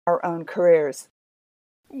our own careers.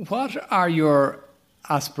 What are your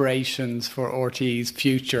aspirations for RTE's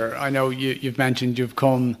future? I know you've mentioned you've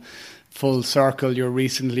come full circle. You're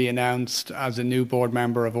recently announced as a new board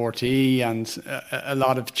member of RTE, and a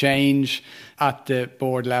lot of change at the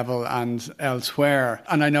board level and elsewhere.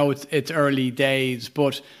 And I know it's early days,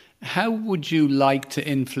 but how would you like to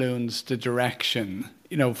influence the direction,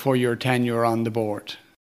 for your tenure on the board?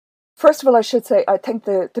 First of all, I should say, I think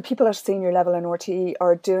the people at senior level in RTE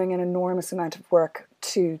are doing an enormous amount of work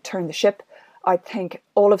to turn the ship. I think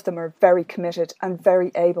all of them are very committed and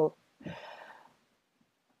very able.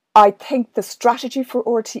 I think the strategy for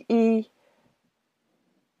RTE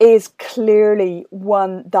is clearly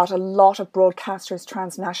one that a lot of broadcasters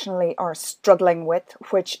transnationally are struggling with,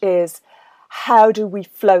 which is how do we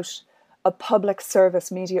float a public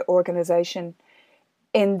service media organisation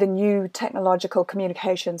in the new technological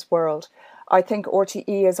communications world. I think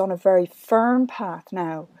RTE is on a very firm path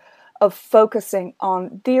now of focusing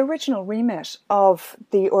on the original remit of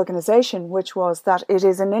the organisation, which was that it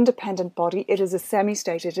is an independent body, it is a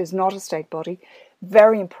semi-state, it is not a state body.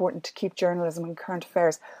 Very important to keep journalism and current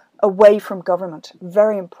affairs away from government.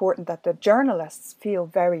 Very important that the journalists feel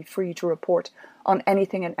very free to report on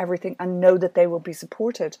anything and everything and know that they will be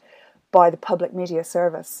supported by the public media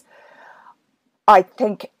service. I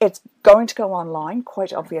think it's going to go online,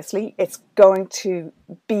 quite obviously. It's going to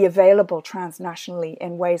be available transnationally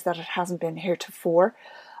in ways that it hasn't been heretofore.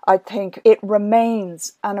 I think it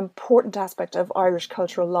remains an important aspect of Irish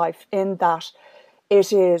cultural life in that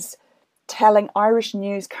it is telling Irish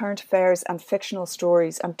news, current affairs and fictional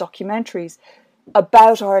stories and documentaries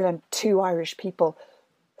about Ireland to Irish people,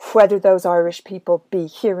 whether those Irish people be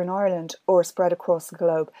here in Ireland or spread across the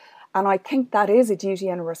globe. And I think that is a duty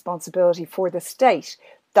and a responsibility for the state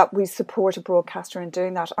that we support a broadcaster in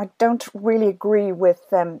doing that. I don't really agree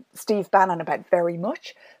with Steve Bannon about very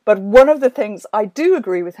much, but one of the things I do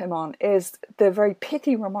agree with him on is the very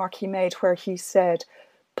pithy remark he made where he said,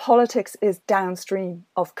 politics is downstream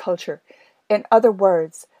of culture. In other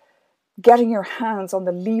words, getting your hands on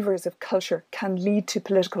the levers of culture can lead to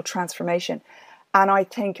political transformation. And I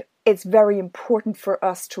think it's very important for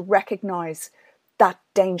us to recognise that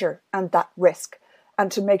danger and that risk,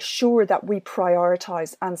 and to make sure that we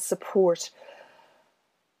prioritise and support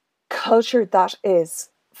culture that is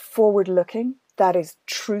forward-looking, that is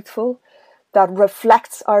truthful, that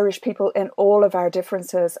reflects Irish people in all of our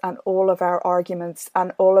differences and all of our arguments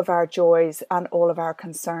and all of our joys and all of our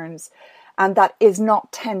concerns, and that is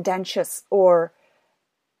not tendentious or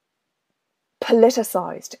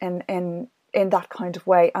politicised in that kind of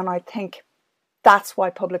way. And I think that's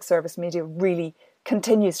why public service media really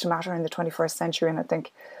continues to matter in the 21st century. And I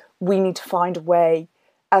think we need to find a way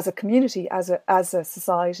as a community, as a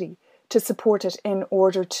society, to support it in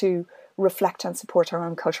order to reflect and support our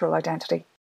own cultural identity.